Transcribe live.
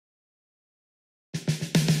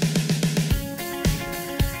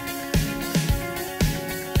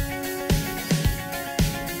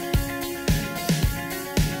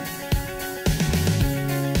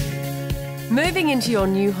Moving into your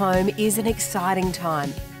new home is an exciting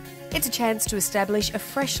time. It's a chance to establish a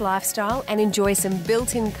fresh lifestyle and enjoy some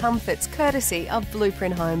built-in comforts courtesy of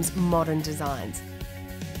Blueprint Homes' modern designs.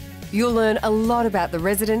 You'll learn a lot about the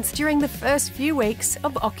residence during the first few weeks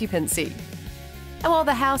of occupancy. And while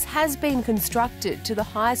the house has been constructed to the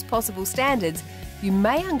highest possible standards, you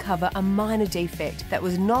may uncover a minor defect that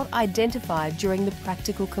was not identified during the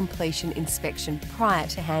practical completion inspection prior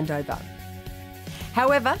to handover.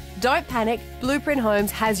 However, don't panic, Blueprint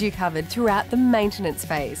Homes has you covered throughout the maintenance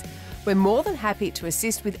phase. We're more than happy to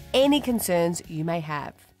assist with any concerns you may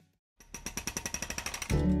have.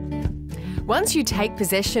 Once you take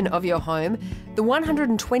possession of your home, the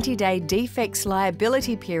 120-day defects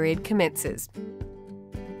liability period commences.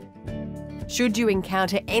 Should you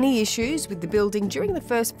encounter any issues with the building during the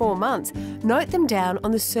first 4 months, note them down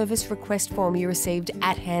on the service request form you received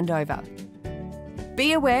at handover.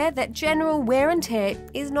 Be aware that general wear and tear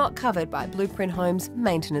is not covered by Blueprint Homes'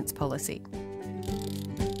 maintenance policy.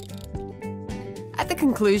 At the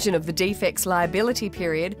conclusion of the defects liability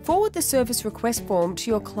period, forward the service request form to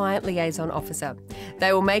your client liaison officer.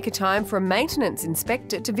 They will make a time for a maintenance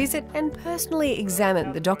inspector to visit and personally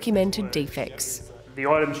examine the documented defects. The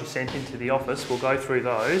items you sent into the office, we'll go through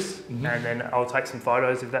those and then I'll take some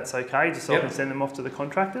photos if that's okay, just so I can send them off to the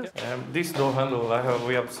contractors. This door handle,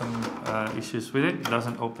 we have some issues with it. It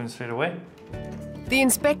doesn't open straight away. The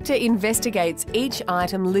inspector investigates each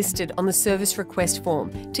item listed on the service request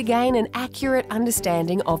form to gain an accurate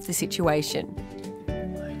understanding of the situation.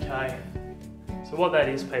 Okay. So what that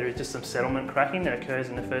is, Peter, is just some settlement cracking that occurs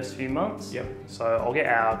in the first few months. Yep. So I'll get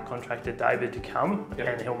our contractor David to come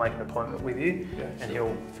and he'll make an appointment with you and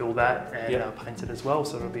he'll fill that and paint it as well,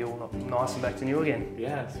 so it'll be all nice and back to new again.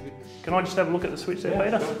 Yeah, sweet. Can I just have a look at the switch there,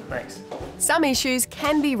 Peter? Sure. Thanks. Some issues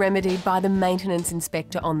can be remedied by the maintenance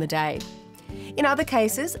inspector on the day. In other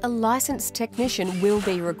cases, a licensed technician will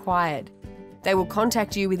be required. They will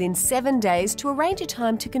contact you within 7 days to arrange a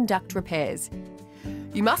time to conduct repairs.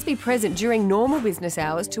 You must be present during normal business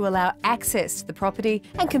hours to allow access to the property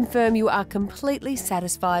and confirm you are completely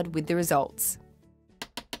satisfied with the results.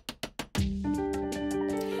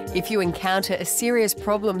 If you encounter a serious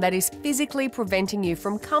problem that is physically preventing you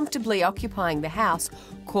from comfortably occupying the house,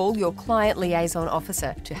 call your client liaison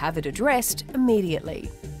officer to have it addressed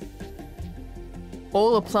immediately.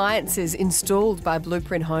 All appliances installed by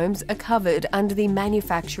Blueprint Homes are covered under the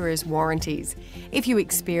manufacturer's warranties. If you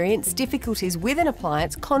experience difficulties with an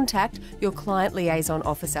appliance, contact your client liaison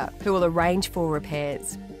officer, who will arrange for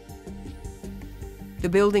repairs. The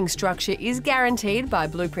building structure is guaranteed by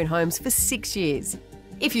Blueprint Homes for 6 years.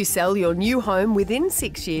 If you sell your new home within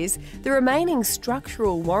 6 years, the remaining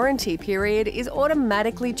structural warranty period is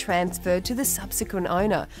automatically transferred to the subsequent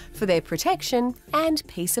owner for their protection and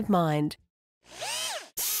peace of mind.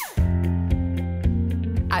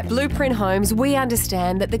 At Blueprint Homes, we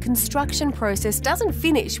understand that the construction process doesn't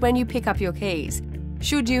finish when you pick up your keys.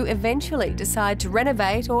 Should you eventually decide to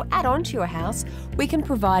renovate or add on to your house, we can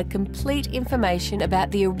provide complete information about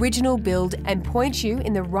the original build and point you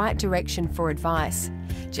in the right direction for advice.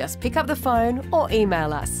 Just pick up the phone or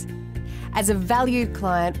email us. As a valued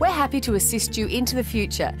client, we're happy to assist you into the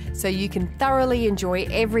future so you can thoroughly enjoy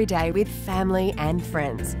every day with family and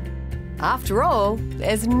friends. After all,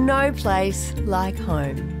 there's no place like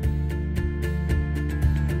home.